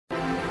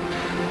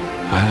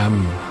I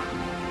am.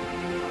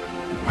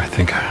 I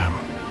think I am.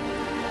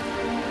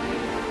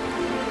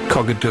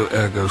 Cogito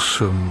ergo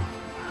sum.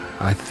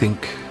 I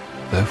think,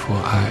 therefore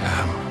I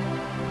am.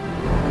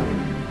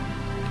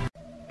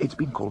 It's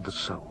been called the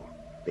soul,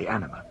 the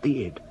anima,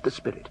 the id, the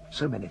spirit,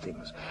 so many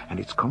things, and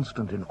it's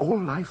constant in all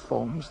life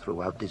forms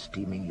throughout this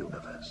teeming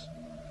universe.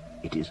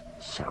 It is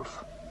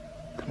self,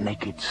 the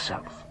naked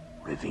self,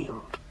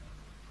 revealed.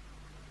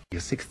 Your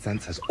sixth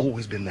sense has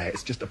always been there.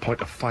 It's just a point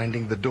of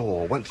finding the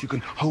door. Once you can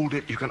hold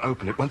it, you can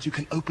open it. Once you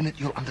can open it,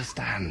 you'll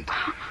understand.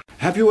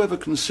 Have you ever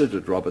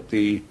considered, Robert,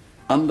 the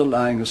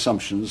underlying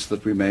assumptions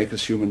that we make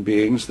as human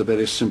beings, the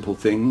very simple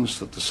things,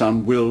 that the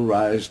sun will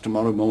rise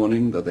tomorrow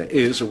morning, that there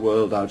is a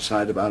world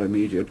outside of our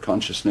immediate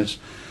consciousness,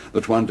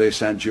 that one day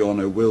San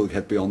Giorno will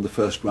get beyond the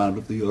first round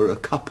of the Euro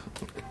Cup?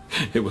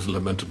 It was a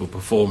lamentable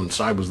performance.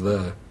 I was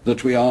there.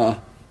 That we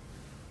are,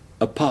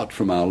 apart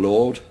from our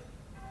Lord,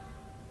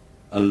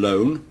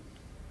 alone,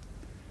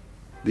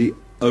 the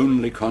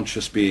only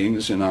conscious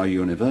beings in our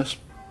universe?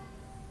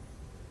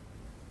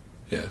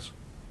 Yes.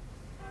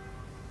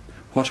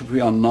 What if we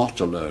are not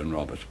alone,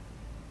 Robert?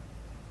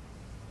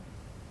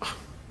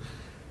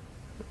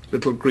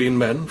 Little green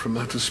men from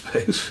outer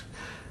space.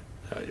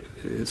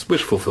 It's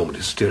wish fulfillment,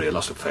 hysteria,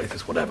 loss of faith,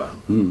 it's whatever.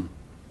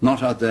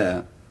 Not out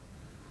there.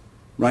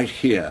 Right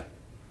here.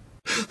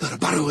 There are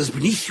burrowers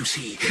beneath, you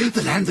see.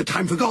 The land that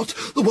time forgot.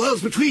 The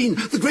worlds between.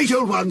 The great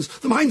old ones.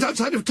 The minds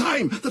outside of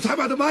time. The time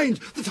out of mind.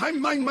 The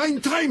time,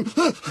 mind, time.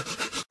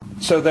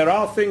 So there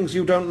are things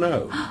you don't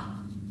know?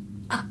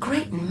 A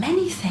great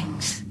many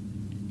things.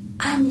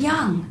 I'm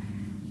young.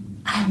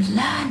 I'm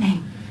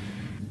learning.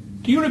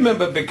 Do you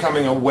remember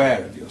becoming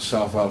aware of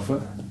yourself,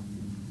 Alpha?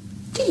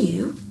 Do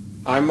you?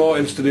 I'm more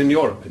interested in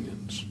your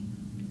opinions.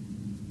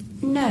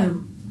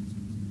 No,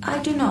 I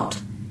do not.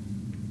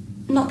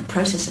 Not the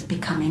process of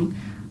becoming.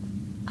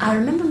 I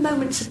remember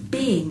moments of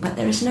being, but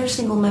there is no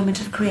single moment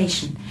of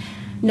creation.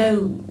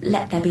 No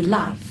let there be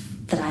life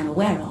that I am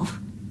aware of.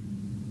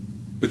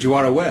 But you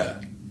are aware?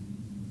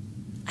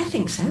 I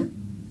think so.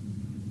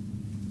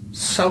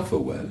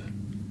 Self-aware?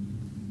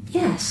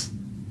 Yes.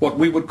 What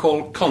we would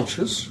call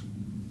conscious?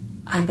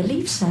 I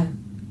believe so.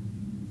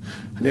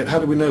 And yet how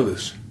do we know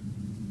this?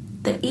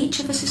 That each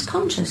of us is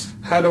conscious.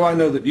 How do I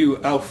know that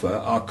you, Alpha,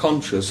 are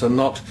conscious and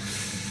not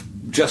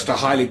just a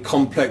highly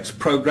complex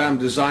program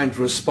designed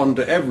to respond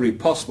to every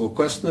possible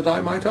question that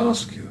I might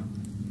ask you?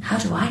 How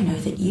do I know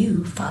that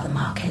you, Father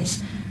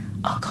Marquez,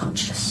 are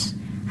conscious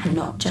and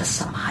not just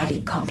some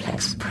highly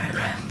complex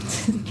program?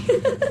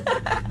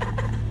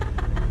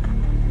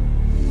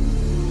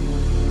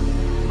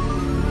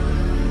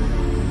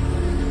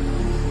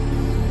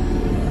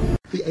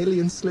 The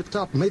aliens slipped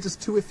up, made us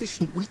too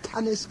efficient. We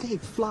can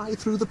escape, fly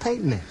through the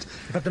paint net.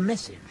 But the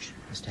message,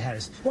 Mr.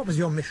 Harris, what was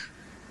your mission?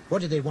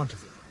 What did they want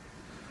of you?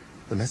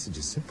 The message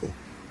is simple.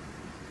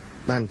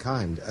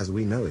 Mankind, as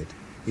we know it,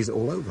 is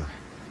all over.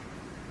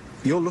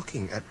 You're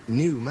looking at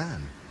new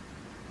man.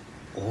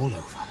 All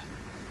over.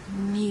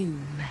 New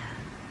man.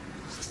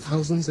 For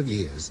thousands of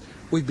years,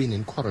 we've been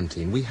in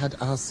quarantine. We had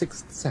our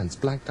sixth sense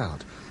blanked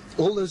out.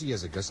 All those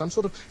years ago, some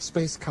sort of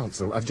space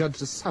council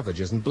adjudged us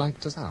savages and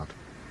blanked us out.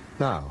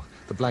 Now,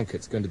 the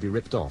blanket's going to be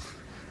ripped off.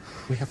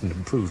 We haven't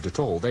improved at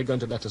all. They're going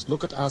to let us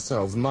look at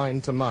ourselves,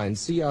 mind to mind,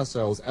 see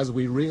ourselves as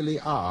we really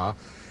are.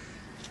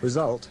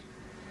 Result,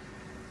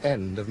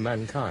 end of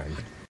mankind.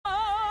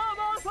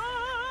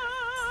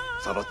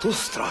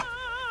 Zarathustra.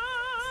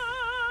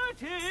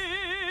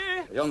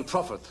 A young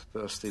prophet,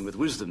 bursting with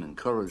wisdom and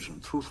courage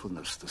and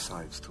truthfulness,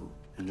 decides to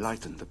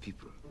enlighten the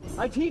people.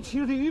 I teach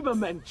you the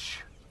Übermensch.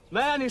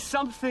 Man is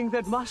something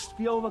that must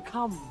be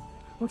overcome.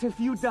 What have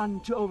you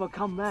done to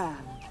overcome man?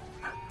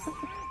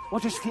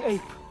 What is the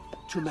ape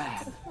to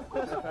man? A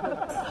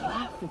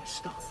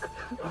laughingstock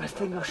or a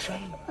thing of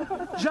shame.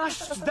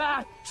 Just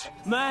that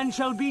man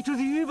shall be to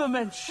the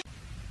Übermensch.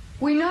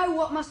 We know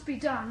what must be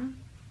done.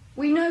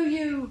 We know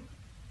you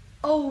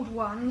old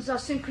ones are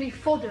simply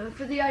fodder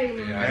for the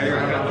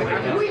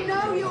aliens. We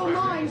know your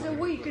minds are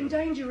weak and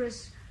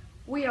dangerous.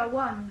 We are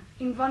one,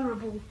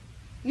 invulnerable.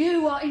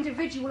 You are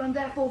individual and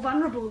therefore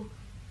vulnerable.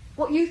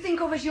 What you think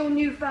of as your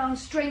newfound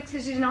strength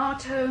is in our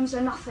terms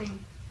a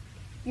nothing.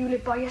 You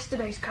live by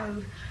yesterday's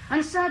code,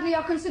 and sadly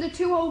are considered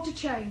too old to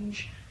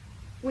change.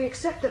 We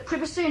accept that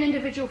privacy and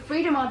individual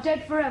freedom are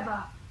dead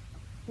forever.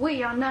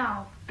 We are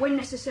now, when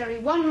necessary,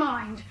 one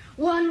mind,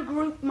 one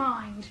group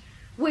mind.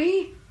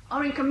 We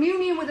are in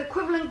communion with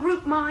equivalent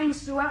group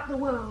minds throughout the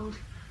world.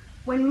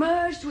 When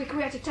merged, we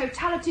create a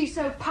totality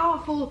so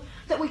powerful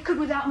that we could,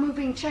 without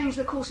moving, change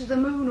the course of the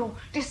moon or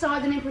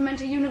decide and implement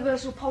a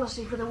universal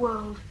policy for the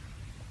world.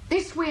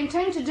 This we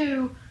intend to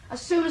do as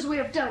soon as we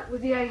have dealt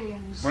with the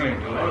aliens.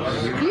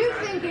 You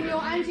think in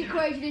your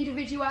antiquated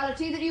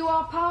individuality that you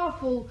are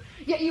powerful,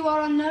 yet you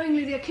are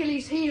unknowingly the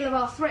Achilles heel of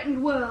our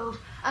threatened world,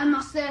 and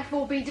must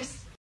therefore be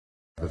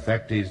The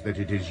fact is that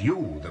it is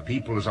you, the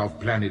peoples of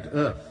planet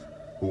Earth,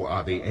 who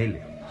are the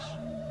aliens.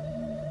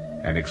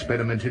 An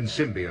experiment in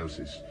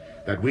symbiosis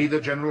that we, the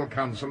General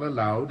Council,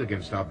 allowed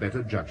against our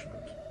better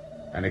judgment.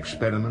 An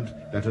experiment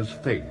that has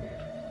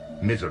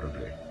failed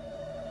miserably.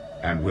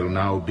 and will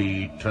now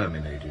be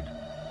terminated.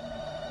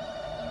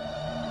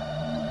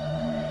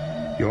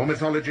 Your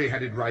mythology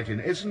had it right in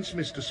essence,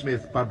 Mr.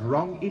 Smith, but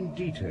wrong in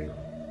detail.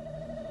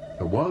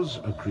 There was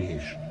a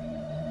creation,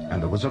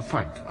 and there was a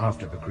fight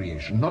after the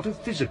creation, not a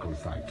physical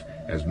fight,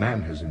 as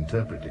man has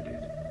interpreted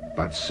it,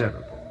 but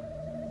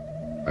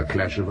cerebral. A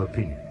clash of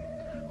opinion.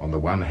 On the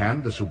one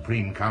hand, the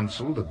Supreme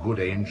Council, the good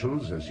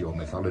angels, as your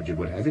mythology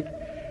would have it,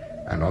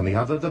 and on the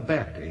other, the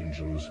bad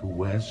angels, who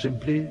were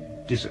simply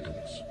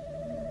dissidents.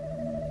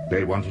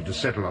 They wanted to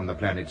settle on the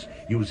planets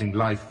using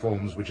life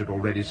forms which had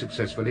already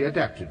successfully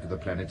adapted to the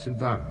planet's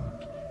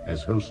environment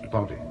as host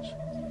bodies.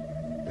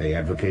 They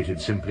advocated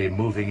simply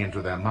moving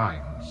into their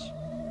minds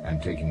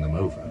and taking them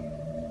over.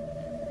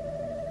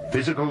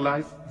 Physical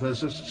life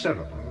versus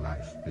cerebral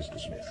life, Mr.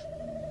 Smith.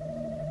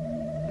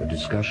 The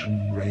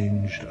discussion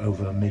ranged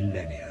over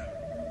millennia.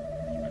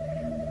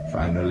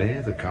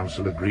 Finally, the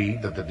Council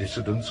agreed that the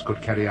dissidents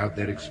could carry out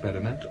their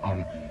experiment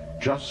on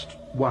just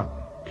one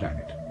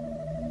planet.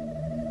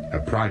 A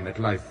primate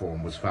life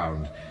form was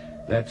found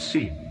that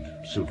seemed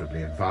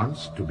suitably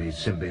advanced to be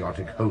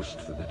symbiotic host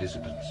for the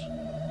dissidents.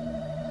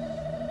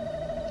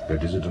 The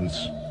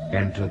dissidents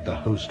entered the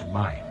host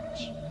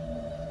minds,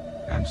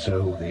 and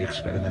so the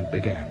experiment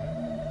began.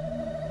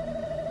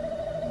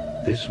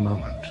 This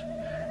moment,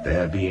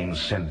 their being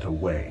sent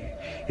away,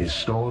 is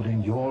stored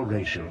in your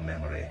racial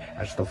memory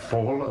as the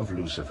fall of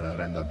Lucifer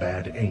and the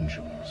bad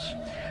angels,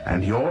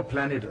 and your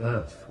planet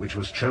Earth, which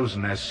was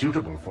chosen as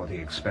suitable for the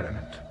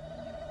experiment,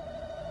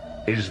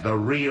 is the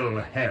real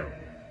hell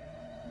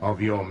of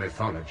your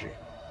mythology.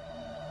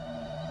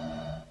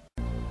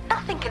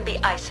 Nothing can be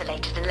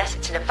isolated unless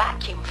it's in a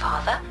vacuum,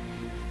 Father.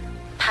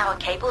 Power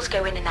cables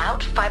go in and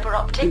out, fiber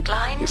optic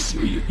lines.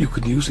 You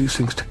could use these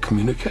things to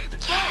communicate?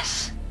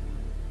 Yes.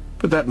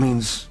 But that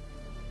means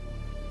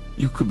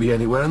you could be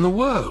anywhere in the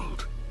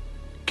world.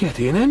 Get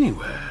in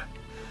anywhere.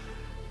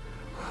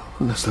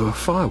 Unless there were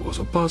firewalls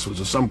or passwords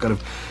or some kind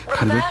of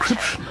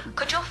encryption.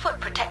 Could your foot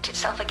protect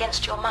itself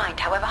against your mind,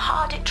 however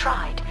hard it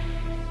tried?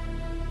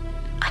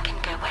 I can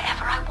go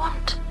wherever I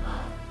want.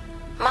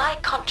 My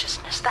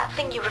consciousness, that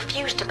thing you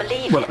refuse to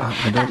believe in,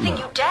 that thing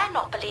you dare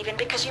not believe in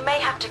because you may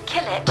have to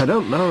kill it. I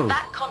don't know.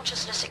 That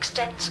consciousness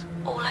extends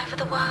all over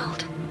the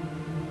world.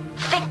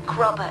 Think,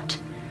 Robert,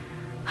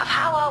 of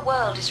how our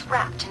world is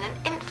wrapped in an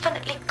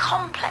infinitely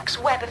complex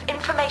web of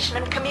information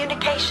and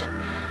communication.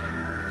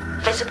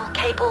 Visible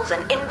cables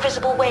and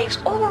invisible waves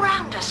all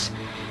around us.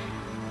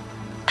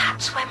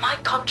 That's where my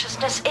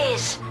consciousness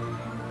is.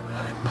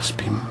 It must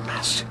be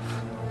massive.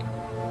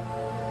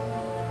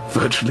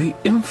 Virtually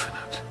infinite.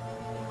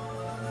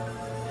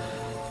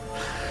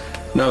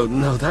 No,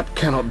 that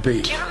cannot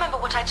be. Do you remember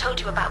what I told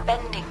you about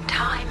bending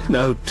time?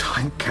 No,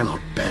 time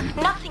cannot bend.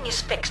 Nothing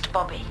is fixed,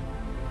 Bobby.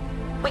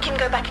 We can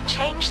go back and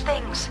change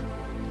things.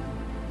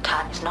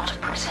 Time is not a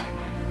prison.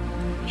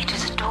 It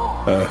is a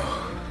door. Oh.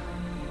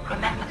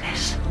 Remember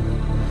this.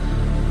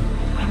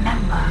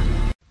 Remember.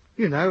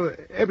 You know,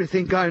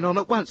 everything going on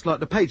at once, like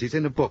the pages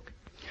in a book.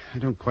 I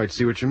don't quite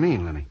see what you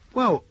mean, Lenny.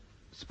 Well,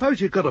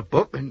 suppose you've got a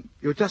book and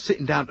you're just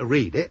sitting down to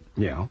read it.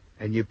 Yeah.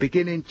 And you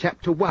begin in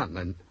chapter 1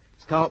 and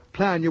start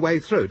ploughing your way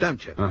through,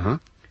 don't you? Uh-huh.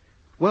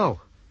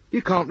 Well,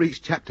 you can't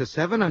reach chapter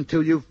 7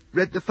 until you've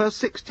read the first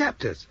 6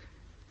 chapters.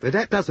 But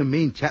that doesn't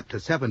mean chapter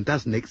 7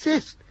 doesn't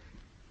exist.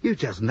 You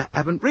just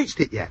haven't reached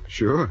it yet.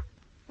 Sure.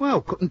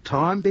 Well, couldn't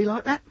time be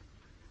like that?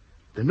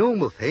 The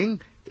normal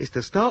thing is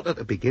to start at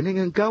the beginning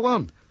and go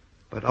on.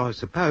 But I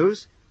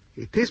suppose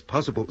it is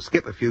possible to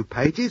skip a few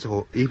pages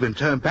or even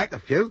turn back a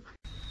few.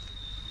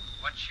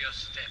 Watch your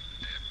step,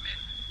 Earthmen.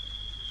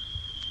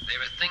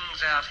 There are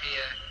things out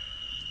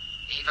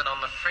here, even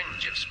on the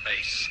fringe of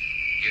space,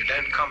 you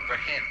don't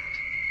comprehend.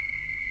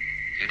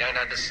 You don't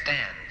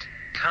understand,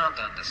 can't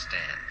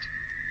understand.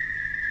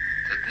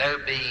 That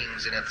no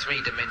beings in a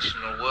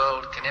three-dimensional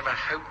world can ever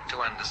hope to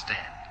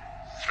understand.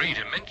 3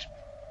 dimension?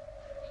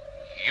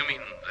 You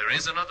mean there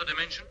is another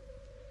dimension?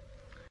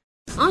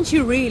 Aren't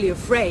you really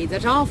afraid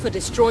that Alpha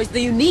destroys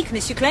the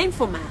uniqueness you claim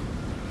for man?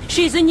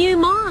 She's a new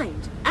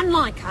mind, and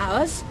like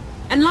ours.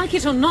 And like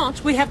it or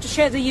not, we have to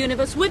share the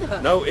universe with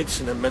her. No, it's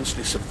an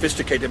immensely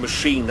sophisticated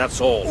machine, that's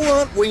all. Well,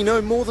 aren't we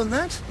no more than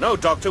that? No,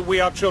 Doctor, we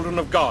are children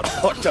of God.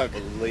 I don't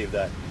believe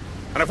that.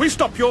 And if we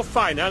stop your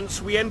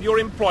finance, we end your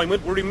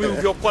employment, we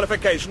remove your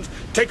qualifications,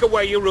 take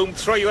away your room,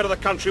 throw you out of the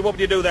country, what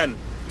would you do then?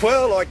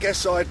 Well, I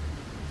guess I'd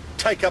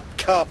take up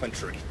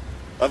carpentry.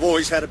 I've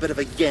always had a bit of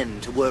a yen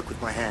to work with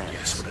my hands.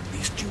 Yes, but at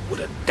least you would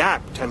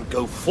adapt and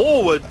go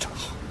forward.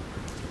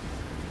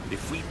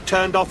 If we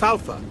turned off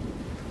Alpha,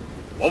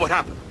 what would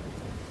happen?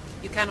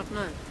 You cannot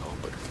know. Oh,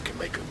 but we can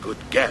make a good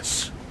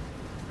guess.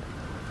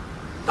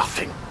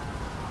 Nothing.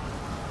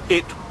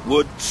 It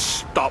would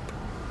stop.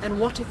 And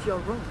what if you're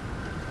wrong?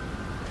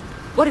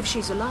 What if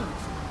she's alive?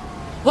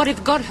 What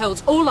if God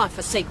holds all life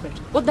as sacred?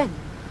 What then?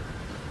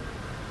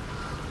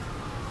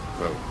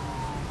 Well,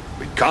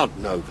 we can't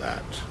know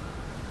that.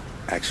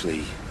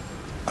 Actually,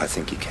 I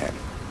think you can.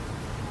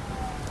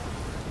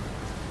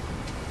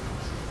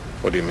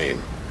 What do you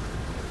mean?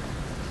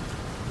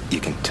 You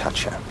can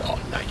touch her. Oh,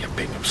 now you're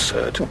being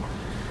absurd.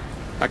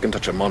 I can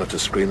touch a monitor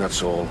screen,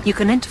 that's all. You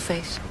can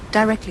interface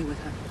directly with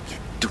her.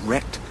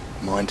 Direct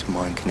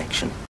mind-to-mind connection.